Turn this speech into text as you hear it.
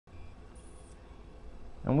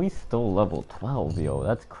And we still level 12, yo.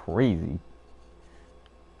 That's crazy.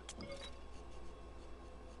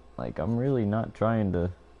 Like, I'm really not trying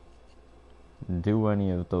to do any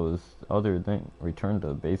of those other things. Return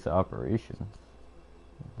to base of operations.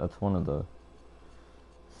 That's one of the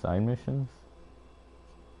side missions.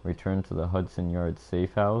 Return to the Hudson Yards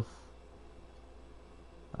safe house.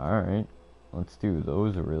 Alright. Let's do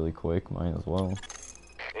those really quick. Might as well.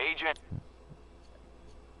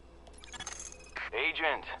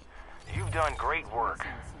 Agent, you've done great work.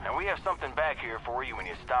 And we have something back here for you when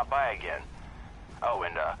you stop by again. Oh,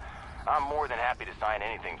 and I'm more than happy to sign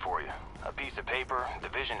anything for you. A piece of paper,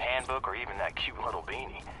 division handbook, or even that cute little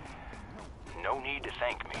beanie. No need to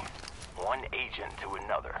thank me. One agent to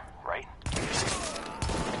another, right?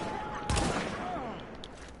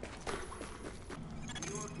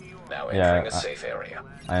 Now entering a safe area.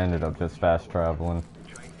 I ended up just fast traveling.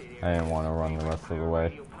 I didn't want to run the rest of the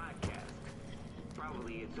way.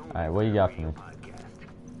 Alright, what you got for me?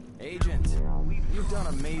 Agent, you've done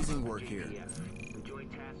amazing work here.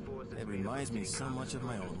 It reminds me so much of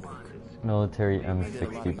my own work. Military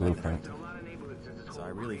M60 blueprint. So I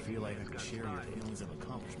really feel like I could share your feelings of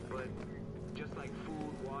accomplishment.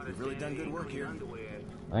 You've really done good work here.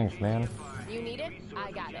 Thanks, man. You need it?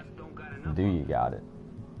 I got it. Do you got it?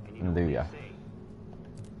 Do ya?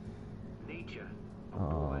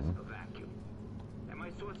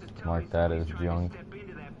 Mark that as junk.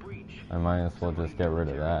 I might as well just get rid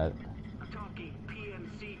of that.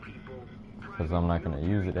 Because I'm not going to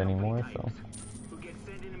use it anymore, so.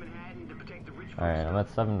 Alright, I'm at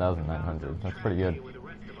 7,900. That's pretty good.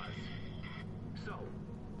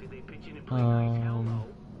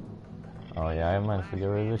 Oh yeah, I might as well get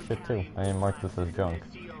rid of this shit too. I didn't mark this as junk.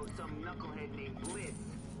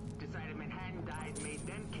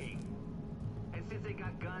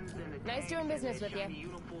 Nice doing business with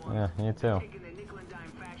you. Yeah, you too.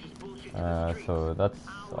 So that's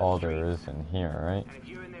all there is in here, right?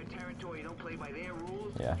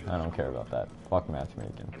 Yeah, I don't care about that. Fuck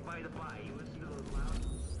matchmaking.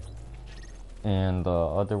 And the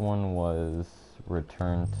other one was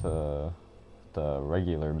return to the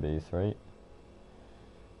regular base, right?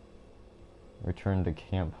 Return to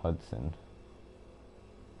Camp Hudson.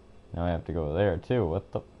 Now I have to go there too.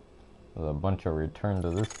 What the? There's a bunch of return to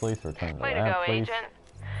this place, return to Way that to go, place. Agent.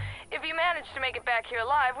 If you manage to make it back here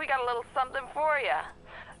alive, we got a little something for you.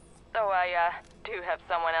 Though I do have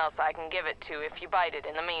someone else I can give it to if you bite it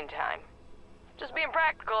in the meantime. Just being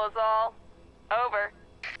practical is all. Over.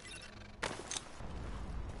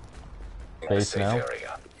 Base now.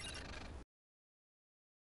 Area.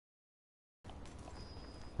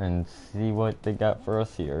 And see what they got for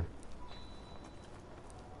us here.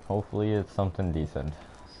 Hopefully it's something decent.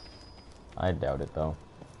 I doubt it though.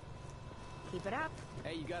 Keep it up.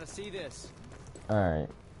 Hey, you gotta see this. Alright,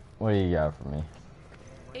 what do you got for me?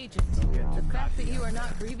 Agent, the fact that you are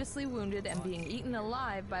not grievously wounded and being eaten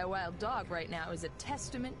alive by a wild dog right now is a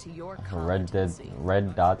testament to your competency.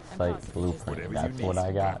 Red dot site blueprint. That's what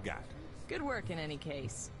I got. Good work in any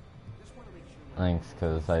case. Thanks,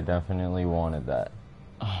 cause I definitely wanted that.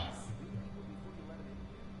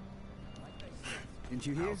 Didn't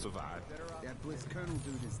you hear? I'll survive. That Blitz Colonel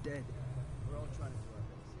dude is dead.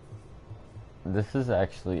 This is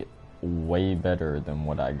actually way better than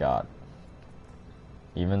what I got.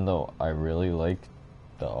 Even though I really like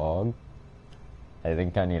the AUG, I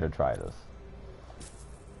think I need to try this.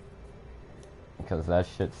 Because that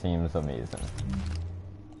shit seems amazing.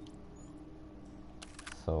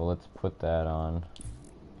 So let's put that on.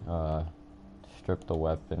 Strip the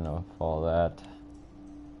weapon of all that.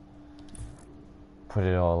 Put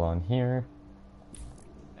it all on here.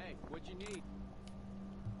 Hey, what you need?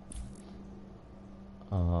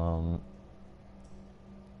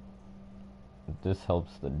 This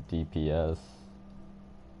helps the DPS.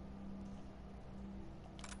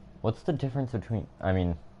 What's the difference between, I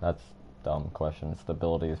mean, that's a dumb question.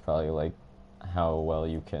 Stability is probably like how well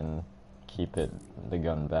you can keep the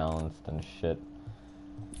gun balanced and shit.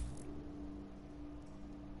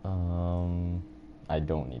 I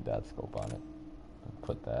don't need that scope on it.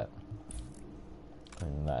 Put that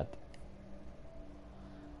and that.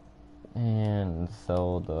 And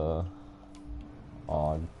sell the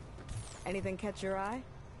AUG. Anything catch your eye?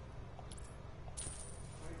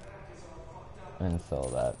 And sell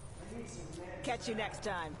that. Catch you next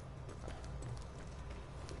time.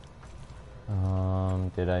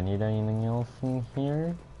 Did I need anything else in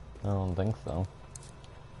here? I don't think so.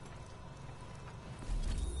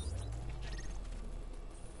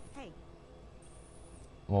 Hey.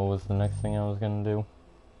 What was the next thing I was gonna do?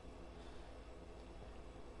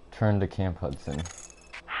 Turn to Camp Hudson.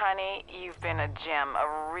 honey, you've been a gem,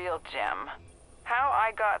 a real gem. How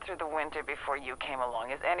I got through the winter before you came along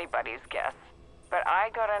is anybody's guess. But I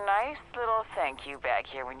got a nice little thank you back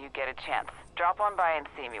here when you get a chance. Drop on by and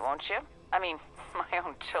see me, won't you? I mean, my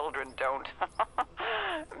own children don't.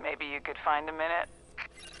 Maybe you could find a minute.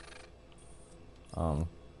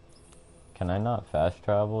 Can I not fast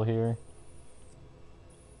travel here?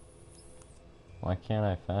 Why can't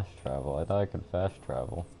I fast travel? I thought I could fast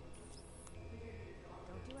travel.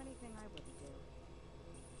 Don't do anything I wouldn't do.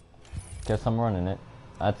 Guess I'm running it.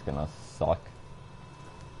 That's gonna suck.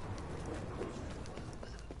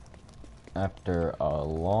 After a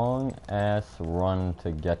long ass run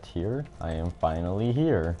to get here, I am finally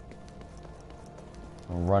here.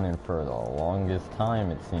 I'm running for the longest time,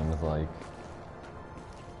 it seems like.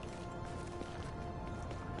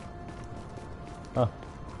 Huh.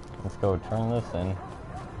 Let's go turn this in.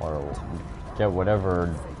 Or get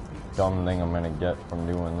whatever dumb thing I'm gonna get from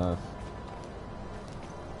doing this.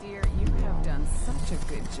 Dear, you have done such a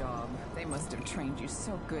good job. They must have trained you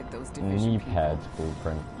so good, those division Knee people. pads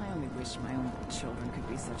blueprint. I only wish my own little children could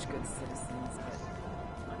be such good citizens, but...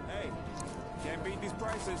 Hey, can't beat these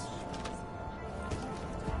prices.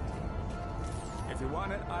 If you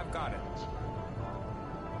want it, I've got it.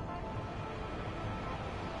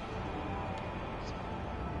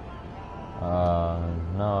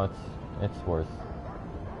 No, it's worth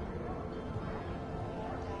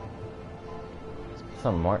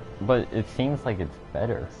some more, but it seems like it's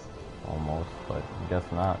better, almost, but I guess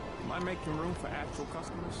not. Am I making room for actual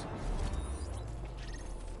customers?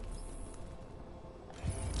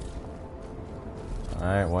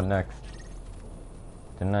 Alright, what next?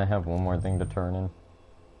 Didn't I have one more thing to turn in?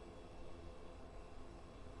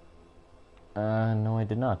 No I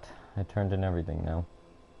did not. I turned in everything now.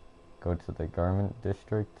 Go to the garment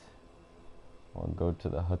district, or go to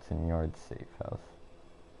the Hudson Yards safe house.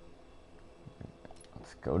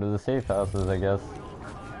 Let's go to the safe houses, I guess.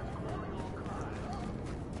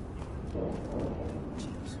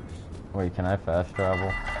 Wait, can I fast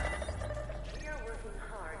travel?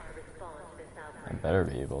 I better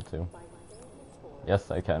be able to. Yes,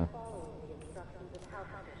 I can.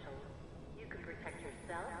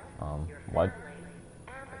 What?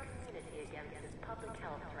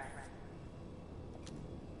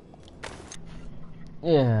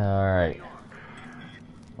 Yeah, alright.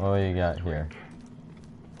 What do you got here?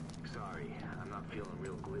 Sorry, I'm not feeling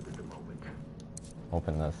real good at the moment.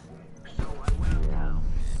 Open this. So I went uptown.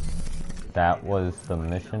 That was the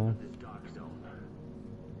mission?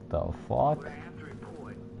 The fuck?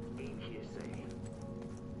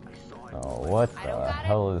 Oh, what the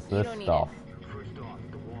hell is this stuff? First off,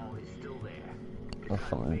 the wall is still there. That's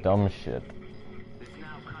some dumb shit. There's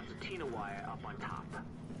now concertina wire up on top.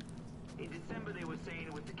 In December they were saying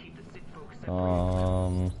it was to keep the sick folks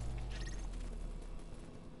separated.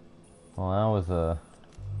 Well, that was a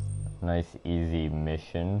nice easy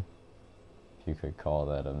mission, if you could call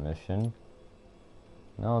that a mission.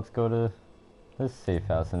 Now let's go to this safe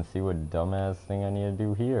house and see what dumbass thing I need to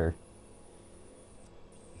do here.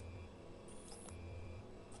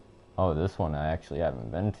 Oh, this one I actually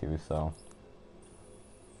haven't been to, so...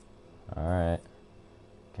 Alright.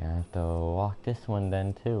 Gonna have to walk this one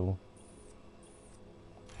then, too.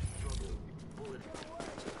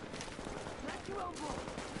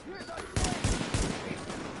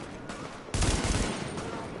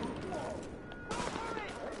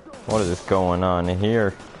 What is going on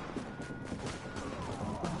here?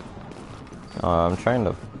 I'm trying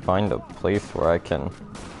to find a place where I can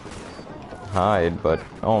hide, but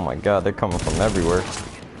oh my god, they're coming from everywhere.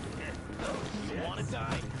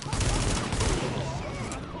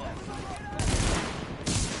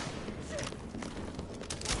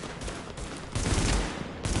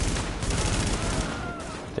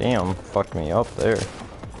 Damn, fucked me up there.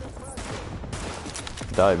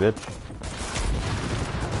 Die, bitch.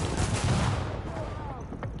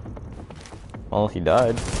 Well, he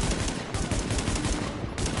died.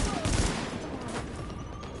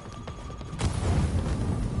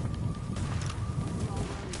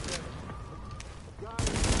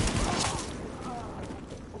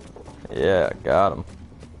 Yeah, got him.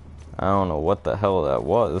 I don't know what the hell that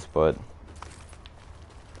was, but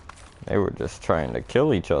they were just trying to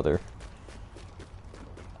kill each other.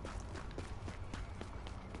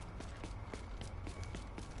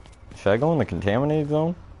 Should I go in the contaminated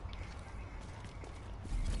zone?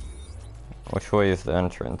 Which way is the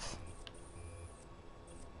entrance?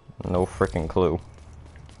 No freaking clue.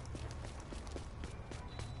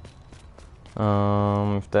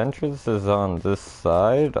 If the entrance is on this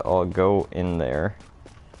side, I'll go in there.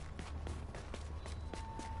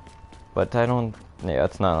 But I don't Yeah,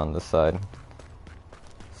 it's not on this side.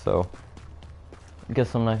 So, I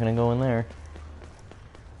guess I'm not gonna go in there.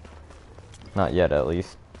 Not yet, at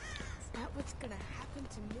least. Is that what's gonna happen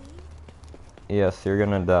to me? Yes, you're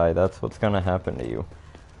gonna die. That's what's gonna happen to you.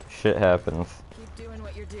 Shit happens. Keep doing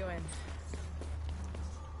what you're doing.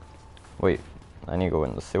 Wait, I need to go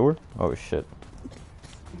in the sewer? Oh shit.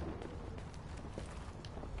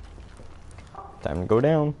 Time to go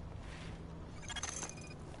down.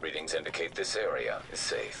 Readings indicate this area is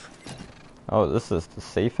safe. Oh, this is the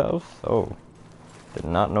safe house? Oh, did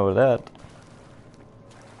not know that.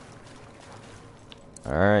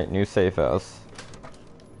 Alright, new safe house.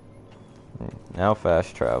 Now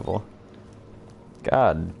fast travel.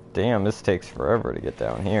 God damn, this takes forever to get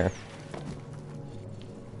down here.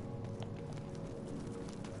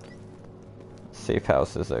 Safe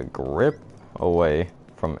house is a grip away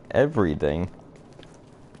from everything.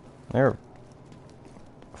 There,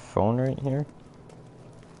 a phone right here?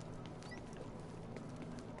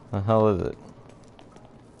 The hell is it?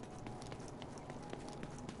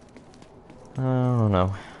 I don't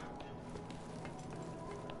know.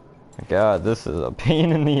 God, this is a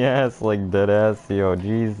pain in the ass, like dead ass, yo,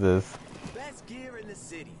 Jesus. Best gear in the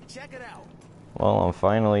city. Check it out. Well, I'm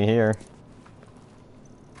finally here.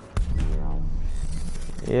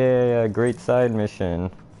 Yeah, great side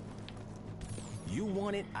mission. You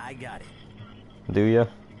want it, I got it. Do ya?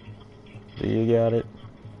 Do you got it?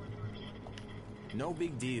 No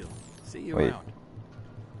big deal. See you Wait. around.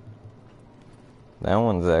 That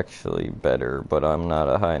one's actually better, but I'm not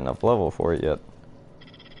a high enough level for it yet.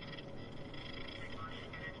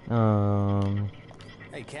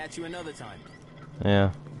 Hey, catch you another time.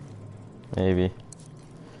 Yeah. Maybe.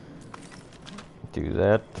 Do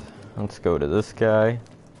that. Let's go to this guy.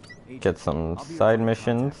 Get some side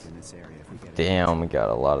missions. Damn, we got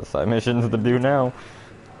a lot of side missions to do now.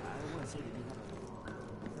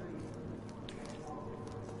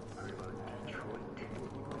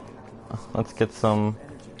 Let's get some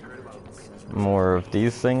more of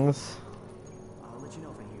these things.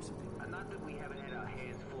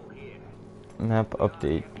 Map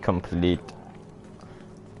update complete.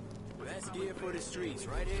 Best gear for the streets,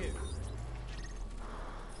 right here.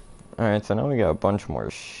 Alright, so now we got a bunch more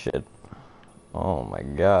shit. Oh my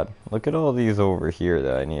god. Look at all these over here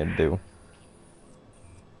that I need to do.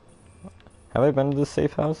 Have I been to the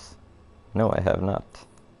safe house? No, I have not.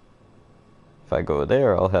 If I go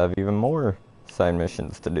there, I'll have even more side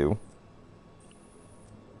missions to do.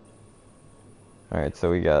 Alright,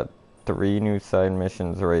 so we got 3 new side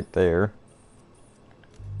missions right there.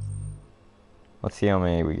 Let's see how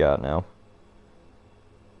many we got now.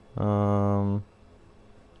 1,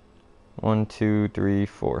 2, 3,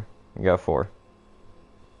 4. We got 4.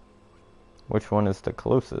 Which one is the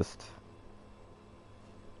closest?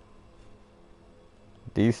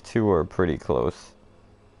 These 2 are pretty close.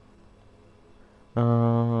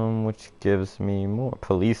 Which gives me more.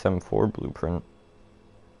 Police M4 blueprint.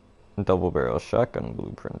 Double barrel shotgun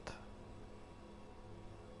blueprint.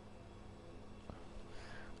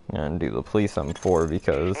 And do the police M4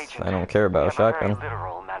 because Agent, I don't care about a shotgun. A very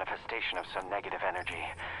literal manifestation of some negative energy.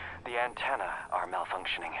 The antennae are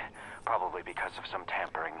malfunctioning, probably because of some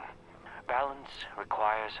tampering. Balance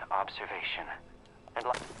requires observation. And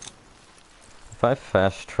if I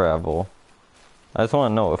fast travel, I just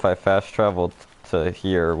want to know if I fast travel to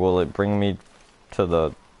here, will it bring me to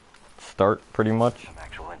the start pretty much? some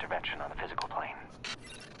actual intervention on the physical plane.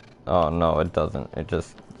 Oh no, it doesn't. It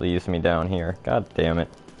just leaves me down here. God damn it.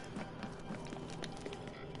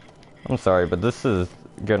 I'm sorry, but this is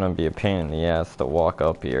gonna be a pain in the ass to walk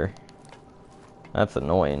up here. That's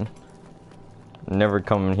annoying. Never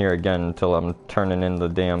coming here again until I'm turning in the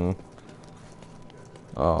damn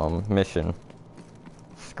mission.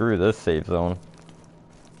 Screw this save zone.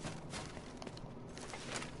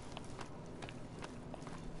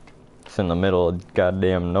 It's in the middle of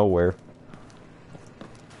goddamn nowhere.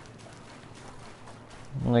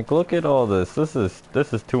 Like, look at all this. This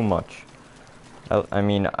is too much. I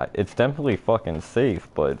mean, it's definitely fucking safe,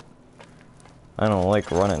 but I don't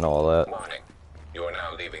like running all that. Warning. You are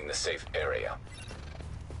now leaving the safe area.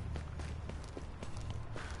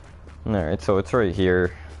 Alright, so it's right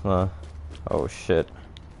here. Oh shit.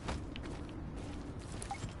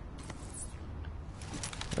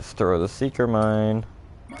 Let's throw the seeker mine.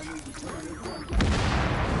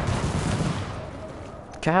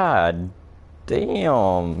 God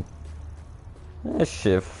damn. That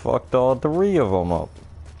shit fucked all 3 of them up.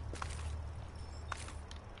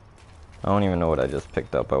 I don't even know what I just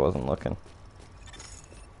picked up. I wasn't looking.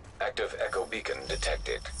 Active echo beacon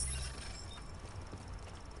detected.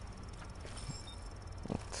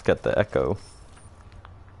 Let's get the echo.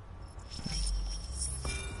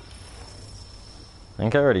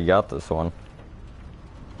 think I already got this one.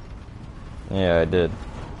 Yeah, I did.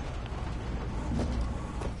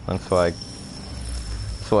 That's why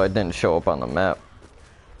it didn't show up on the map.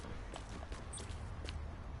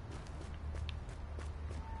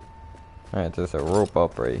 Alright, there's a rope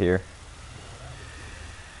up right here.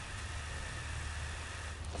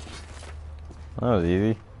 That was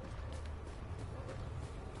easy.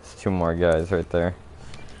 There's 2 more guys right there.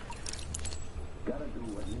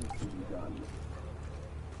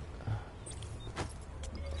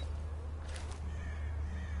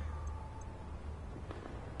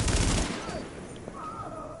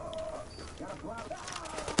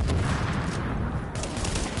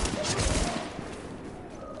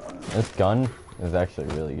 This gun is actually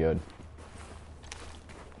really good.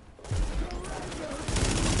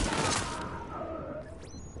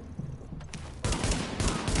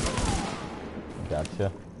 Gotcha.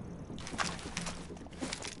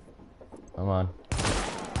 Come on.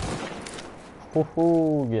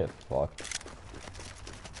 Woohoo, get fucked.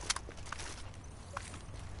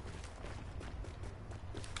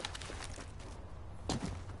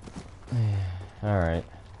 Alright.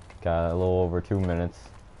 Got a little over 2 minutes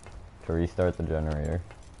to restart the generator.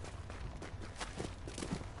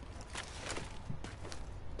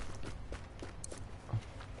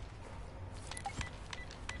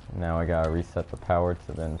 Now I gotta reset the power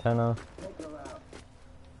to the antenna.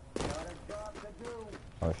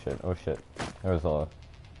 Oh shit, oh shit. There's looks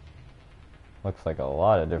like a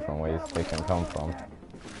lot of different ways they can come from.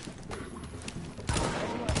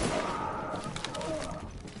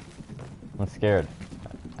 I'm scared.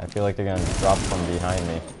 I feel like they're gonna drop from behind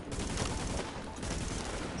me.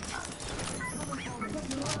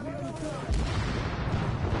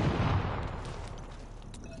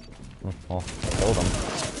 Well, I killed him.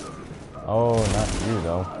 Oh, not you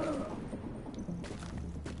though.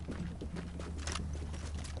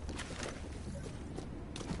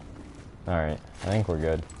 Alright, I think we're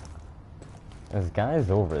good. There's guys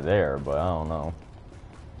over there, but I don't know.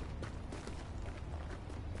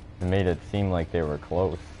 It made it seem like they were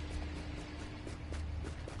close.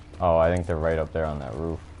 Oh, I think they're right up there on that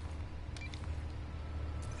roof.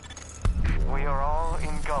 We are all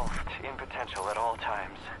engulfed in potential at all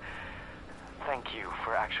times. Thank you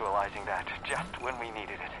for actualizing that just when we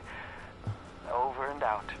needed it. Over and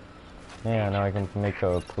out. Yeah, now I can make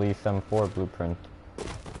a police M4 blueprint.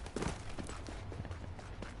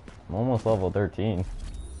 I'm almost level 13.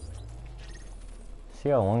 See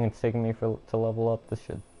how long it's taking me to level up? This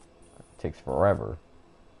shit takes forever.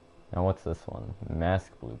 Now what's this one?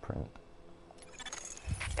 Mask blueprint.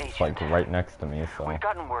 It's like right next to me, so... We've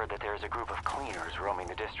gotten word that there's a group of cleaners roaming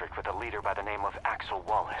the district with a leader by the name of Axel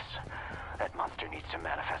Wallace. That monster needs to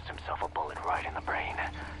manifest himself a bullet right in the brain.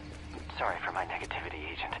 Sorry for my negativity,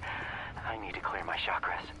 Agent. I need to clear my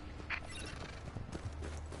chakras.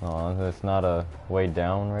 Oh, there's not a way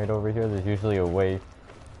down right over here. There's usually a way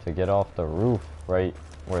to get off the roof right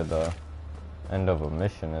where the end of a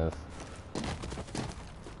mission is.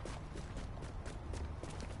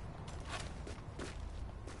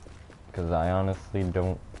 Because I honestly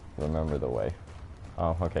don't remember the way.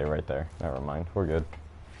 Oh, okay, right there. Never mind. We're good.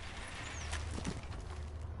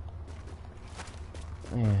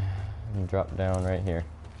 Yeah, and drop down right here.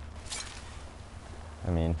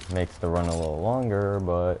 I mean, makes the run a little longer,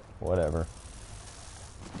 but whatever.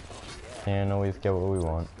 Can't always get what we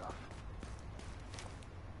want.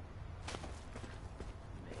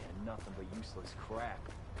 Man, nothing but useless crap.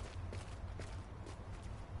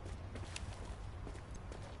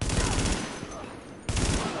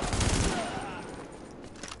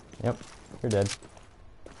 Yep, you're dead.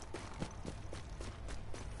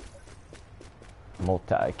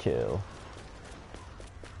 Multi-kill.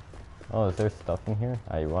 Oh, is there stuff in here?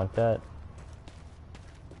 I want that.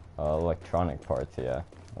 Electronic parts, yeah.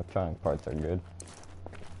 Electronic parts are good.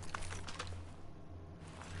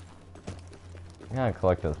 You gotta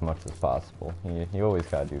collect as much as possible. You always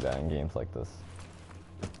gotta do that in games like this.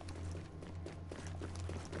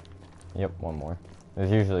 Yep, one more.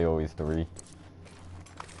 There's usually always 3.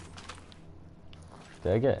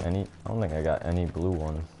 Did I get any? I don't think I got any blue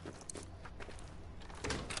ones.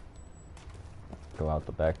 Go out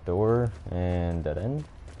the back door and dead end.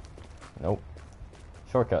 Nope.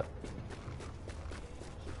 Shortcut.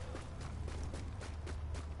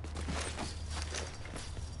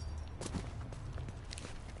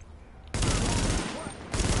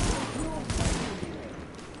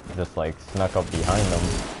 Just like snuck up behind them.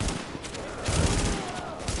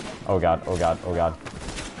 Oh god, oh god, oh god.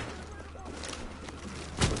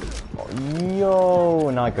 Oh,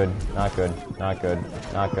 yo, not good, not good, not good,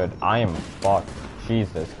 not good. I am fucked.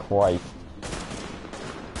 Jesus Christ.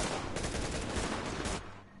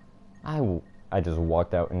 I just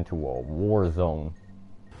walked out into a war zone.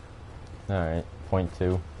 Alright, point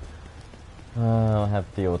 2. I'll have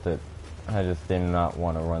to deal with it. I just did not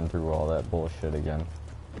want to run through all that bullshit again.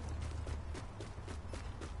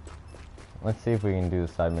 Let's see if we can do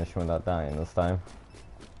the side mission without dying this time.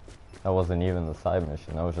 That wasn't even the side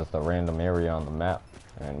mission, that was just a random area on the map,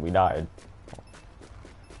 and we died.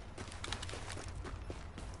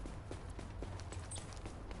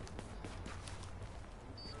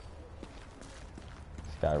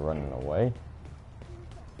 This guy running away?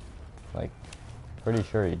 Like, pretty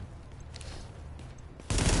sure he...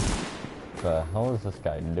 What the hell is this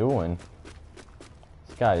guy doing?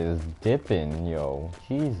 This guy is dipping, yo.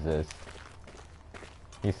 Jesus.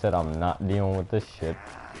 He said I'm not dealing with this shit.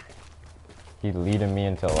 He's leading me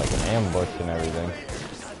into like an ambush and everything.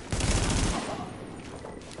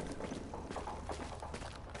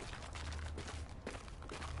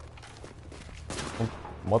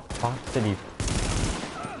 What box did he...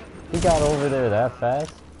 He got over there that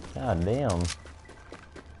fast? God damn.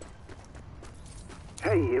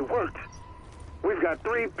 Hey, it worked. We've got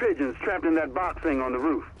 3 pigeons trapped in that box thing on the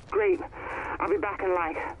roof. Great. I'll be back in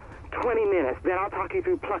like 20 minutes. Then I'll talk you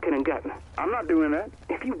through plucking and gutting. I'm not doing that.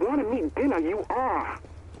 If you want to meet dinner, you are.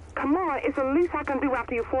 Come on, it's the least I can do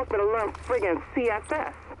after you force me to learn friggin'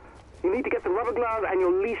 CSS. You need to get some rubber gloves and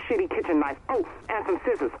your least shitty kitchen knife. Oh, and some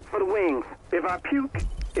scissors for the wings. If I puke,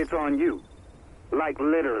 it's on you. Like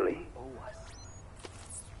literally.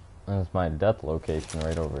 That's my death location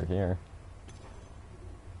right over here.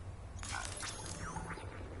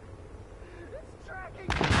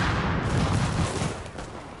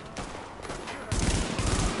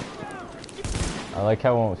 I like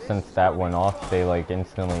how since that went off, they like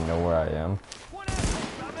instantly know where I am.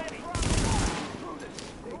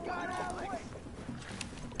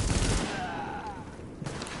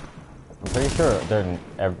 I'm pretty sure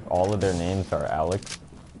all of their names are Alex,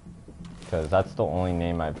 because that's the only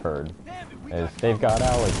name I've heard. Is they've got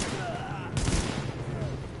Alex.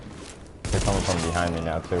 They're coming from behind me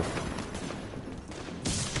now too.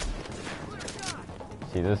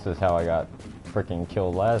 See, this is how I got freaking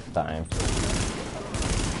killed last time.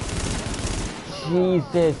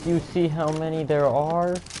 Jesus, you see how many there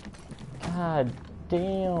are? God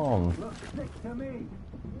damn.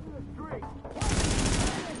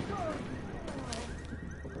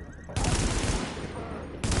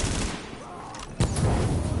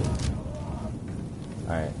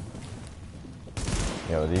 Alright.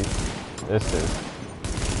 Yo, this is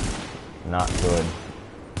not good.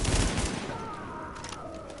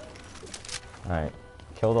 Alright.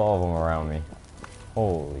 Killed all of them around me.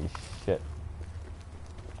 Holy shit.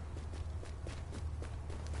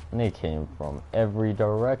 And they came from every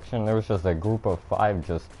direction. There was just a group of 5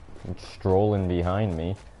 just strolling behind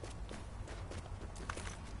me.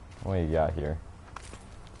 What do you got here?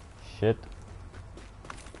 Shit.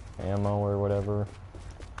 Ammo or whatever.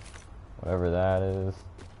 Whatever that is.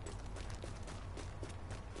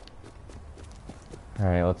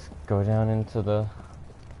 Alright, let's go down into the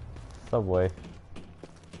subway.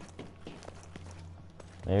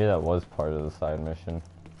 Maybe that was part of the side mission.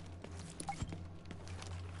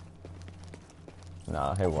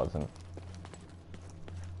 Nah, it wasn't.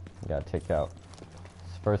 Gotta take out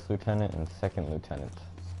first lieutenant and second lieutenant.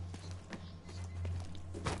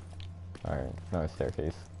 Alright, no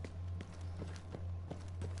staircase.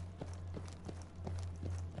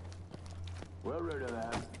 Well rid of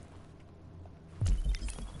that.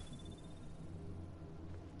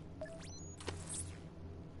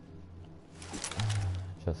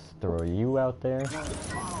 Just throw you out there.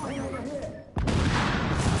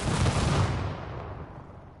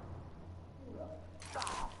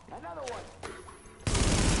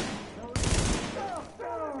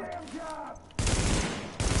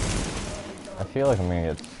 I feel like I'm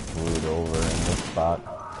gonna get screwed over in this spot.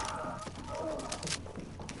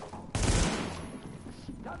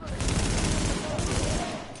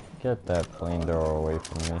 Get that flamethrower away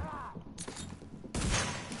from me.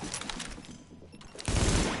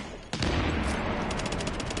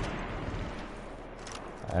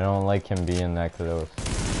 I don't like him being that close.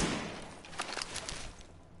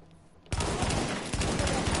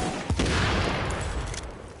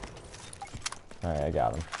 Alright, I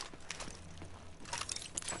got him.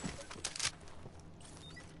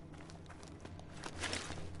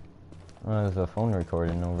 There's a phone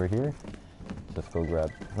recording over here. Just go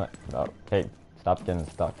grab. Okay, stop getting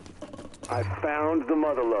stuck. I found the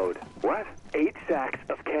mother lode. What? 8 sacks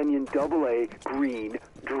of Canyon AA green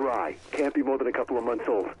dry. Can't be more than a couple of months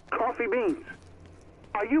old. Coffee beans.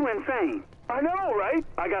 Are you insane? I know, right?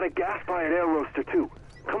 I got a gas-fired air roaster too.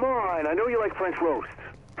 Come on, I know you like French roasts.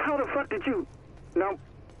 How the fuck did you... No,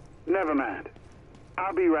 never mind.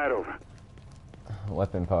 I'll be right over.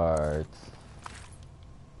 Weapon parts.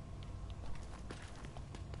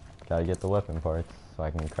 Gotta get the weapon parts so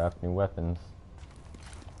I can craft new weapons.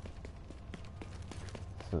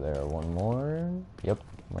 So there, one more. Yep,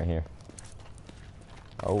 right here.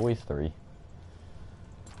 Always 3.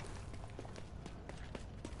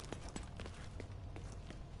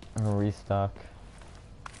 Restock.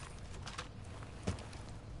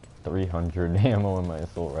 300 ammo in my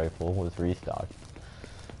assault rifle was restocked.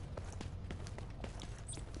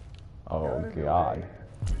 Oh god.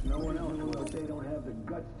 No one else will, but they don't have the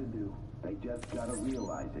guts to do. They just gotta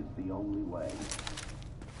realize it's the only way.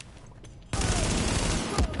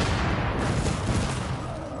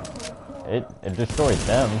 It destroyed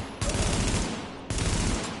them.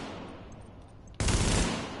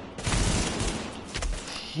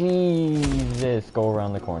 Jesus, go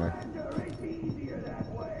around the corner.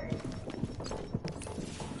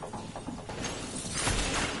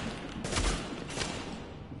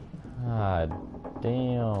 God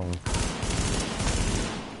damn.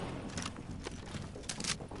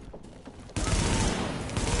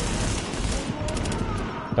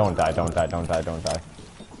 Don't die, don't die, don't die, don't die.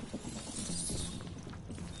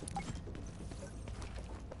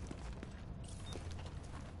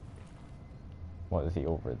 What is he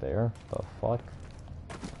over there? The fuck?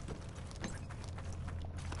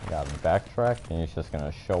 Gotta backtrack and he's just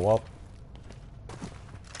gonna show up.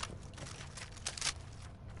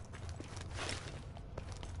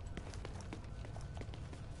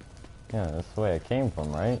 Yeah, that's the way I came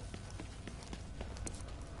from, right?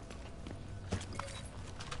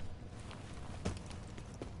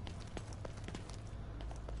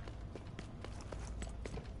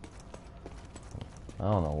 I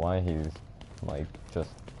don't know why he's like just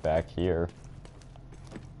back here.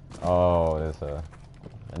 Oh, there's a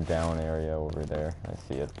down area over there. I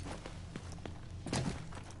see it.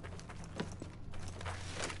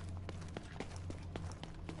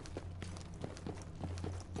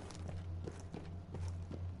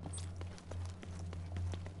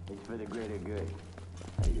 It's for the greater good.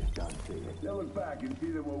 I just don't see it. They look back and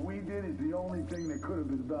see that what we did is the only thing that could have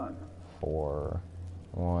been done. 4,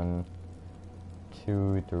 1,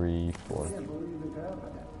 2, 3, 4. I can't believe this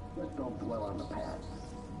happened. Just don't dwell on the past.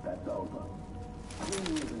 That's over.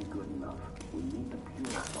 Cleaning isn't good enough. We need to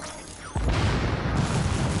purify.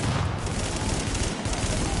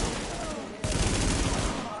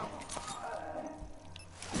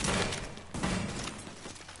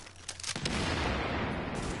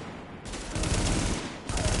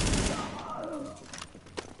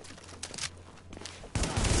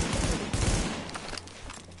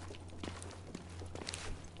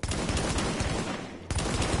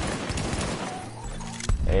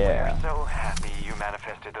 We're so happy you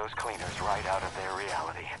manifested those cleaners right out of their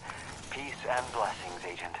reality. Peace and blessings,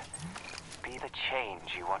 Agent. Be the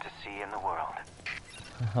change you want to see in the world.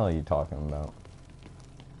 What the hell are you talking about?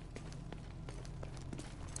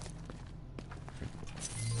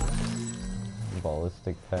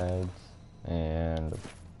 Ballistic pads and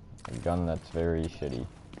a gun that's very shitty.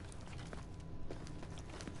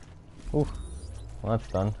 Ooh, well that's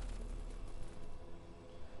done.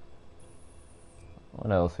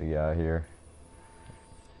 What else we got here?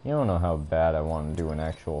 You don't know how bad I want to do an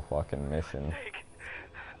actual fucking mission.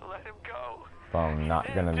 Let him go. But I'm not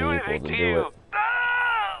gonna be able to do it.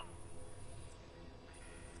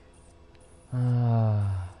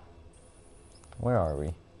 Where are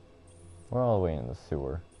we? We're all the way in the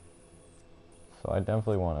sewer. So I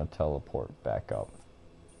definitely want to teleport back up.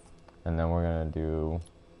 And then we're gonna do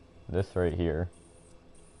this right here.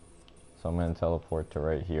 So I'm gonna teleport to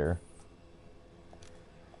right here.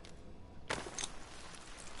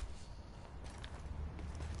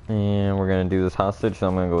 And we're gonna do this hostage, so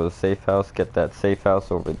I'm gonna go to the safe house, get that safe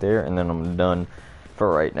house over there, and then I'm done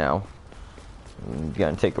for right now. I'm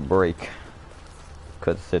gonna take a break,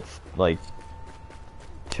 cause it's like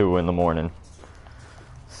 2 in the morning.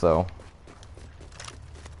 So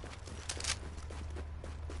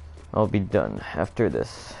I'll be done after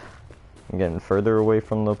this. I'm getting further away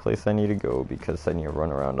from the place I need to go because I need to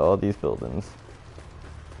run around all these buildings.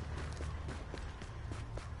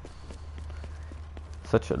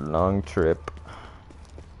 Such a long trip.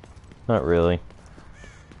 Not really.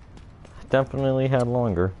 Definitely had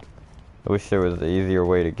longer. I wish there was an easier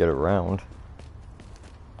way to get around.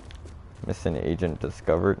 Missing agent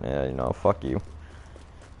discovered? Yeah, you know, fuck you.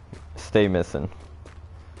 Stay missing.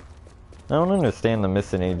 I don't understand the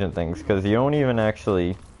missing agent things, because you don't even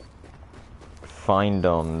actually find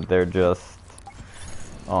them. They're just...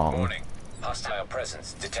 Warning. Hostile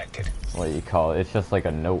presence detected. What do you call it? It's just like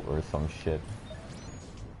a note or some shit.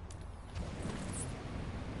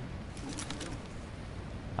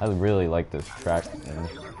 I really like this track and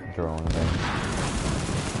drone thing.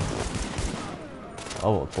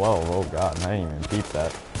 Level 12, oh god, I didn't even beat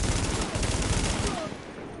that.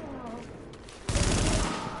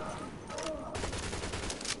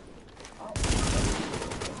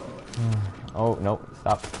 Oh, nope,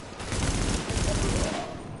 stop.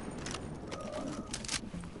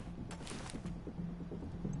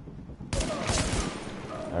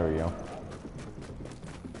 There we go.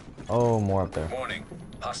 Oh, more up there. Warning.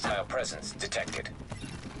 Hostile presence detected.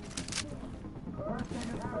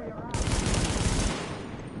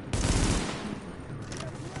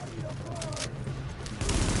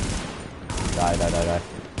 Die, die, die, die.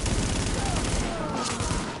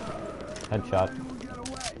 Headshot.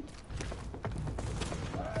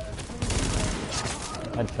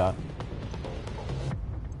 Headshot.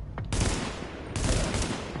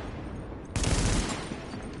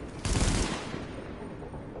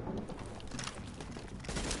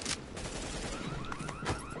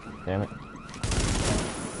 Damn it.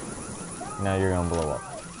 Now you're gonna blow up.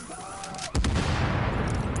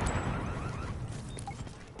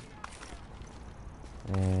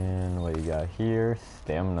 And what you got here?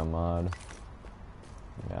 Stamina mod.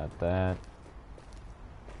 Got that.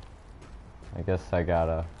 I guess I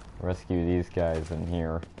gotta rescue these guys in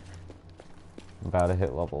here. I'm about to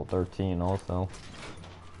hit level 13 also.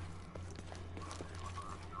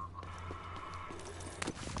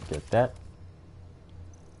 Get that.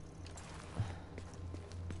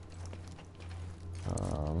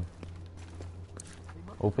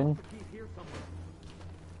 Open.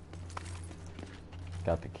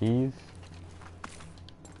 Got the keys.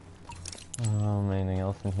 Anything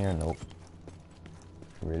else in here? Nope.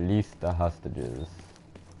 Release the hostages.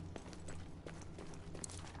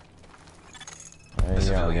 There you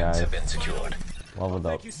go, guys. Have been secured. Leveled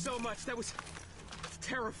up. Thank you so much. That was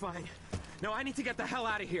terrifying. No, I need to get the hell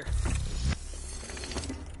out of here.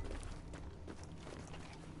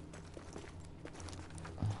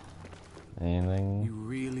 Anything? You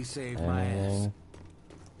really saved my ass.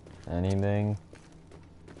 Anything?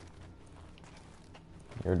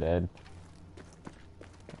 You're dead.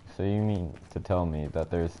 So you mean to tell me that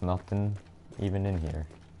there's nothing even in here?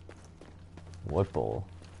 What bull?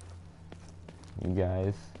 You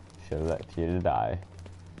guys should have let you to die.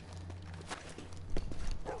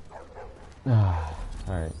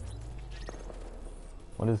 Alright.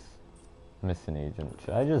 What is missing agent?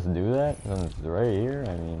 Should I just do that? Since it's right here?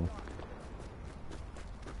 I mean...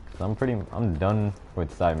 I'm done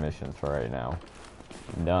with side missions for right now.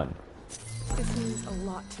 I'm done. This means a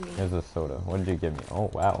lot to me. Here's a soda. What did you give me?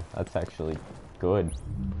 Oh wow, that's actually good.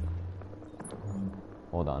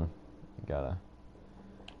 Hold on. Got a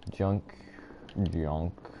junk.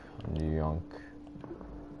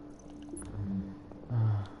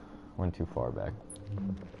 Went too far back.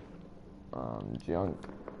 Junk.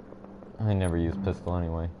 I never use pistol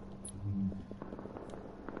anyway.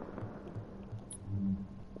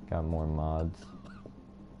 Got more mods.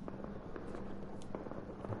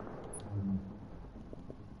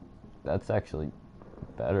 That's actually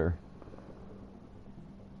better.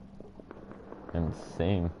 And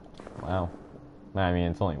same. Wow. I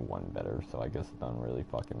mean, it's only one better, so I guess it doesn't really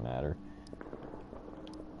fucking matter.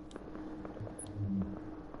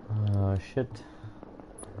 Shit.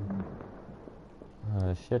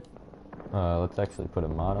 Shit. Let's actually put a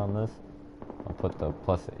mod on this. I'll put the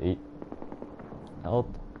 +8 health.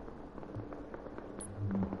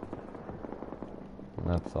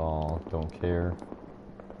 That's all. Don't care.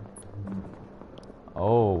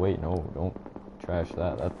 Oh, wait, no. Don't trash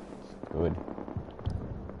that. That's good.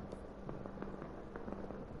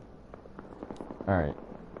 Alright.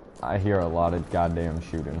 I hear a lot of goddamn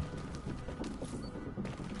shooting.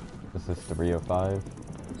 This is 305.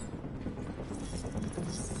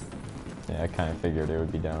 Yeah, I kind of figured it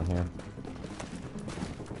would be down here.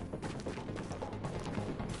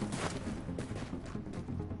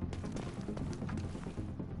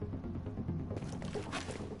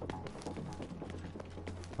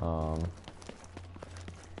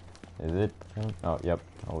 Is it? Oh, yep,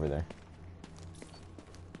 over there.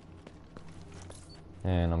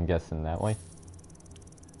 And I'm guessing that way.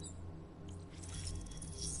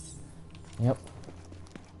 Yep.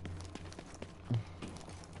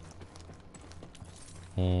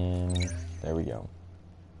 And there we go.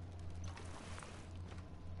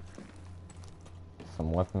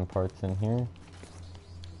 Some weapon parts in here.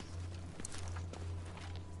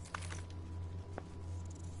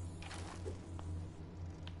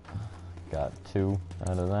 Got 2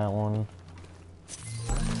 out of that one.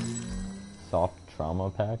 soft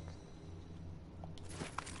trauma pack.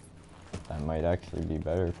 That might actually be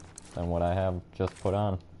better than what I have just put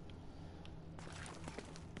on.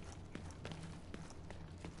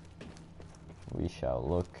 We shall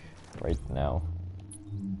look right now.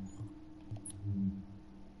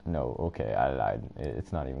 No, okay, I lied.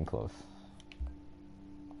 It's not even close.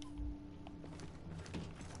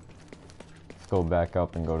 Let's go back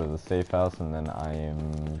up and go to the safe house, and then I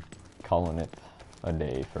am calling it a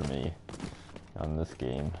day for me on this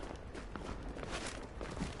game.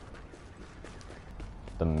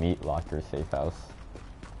 The meat locker safe house.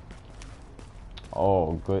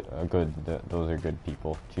 Oh, good, those are good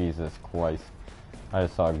people. Jesus Christ. I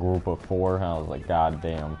just saw a group of 4, and I was like, God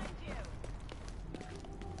damn.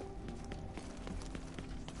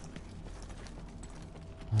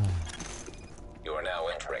 You are now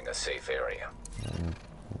entering a safe area.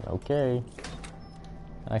 Okay.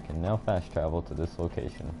 I can now fast travel to this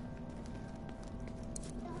location.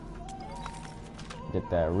 Get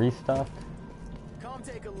that restock. Come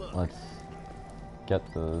take a look. Let's get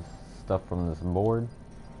the stuff from this board.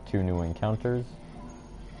 2 new encounters.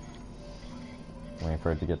 Waiting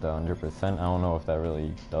for it to get to 100%. I don't know if that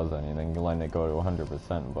really does anything, letting it go to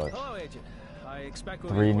 100%, but... Hello, Agent. I expect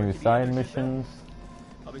 3 new side missions.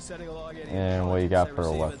 I'll be setting a log and what you got for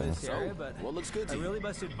a weapon? What looks good to you? I really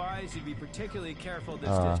must advise you be particularly careful in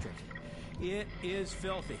this district. It is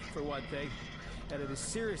filthy, for one thing. And it is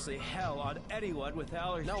seriously hell on anyone with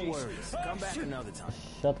allergies. No worries. Come back another time.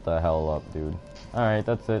 Shut the hell up, dude. Alright,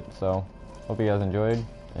 that's it. So, hope you guys enjoyed,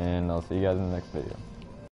 and I'll see you guys in the next video.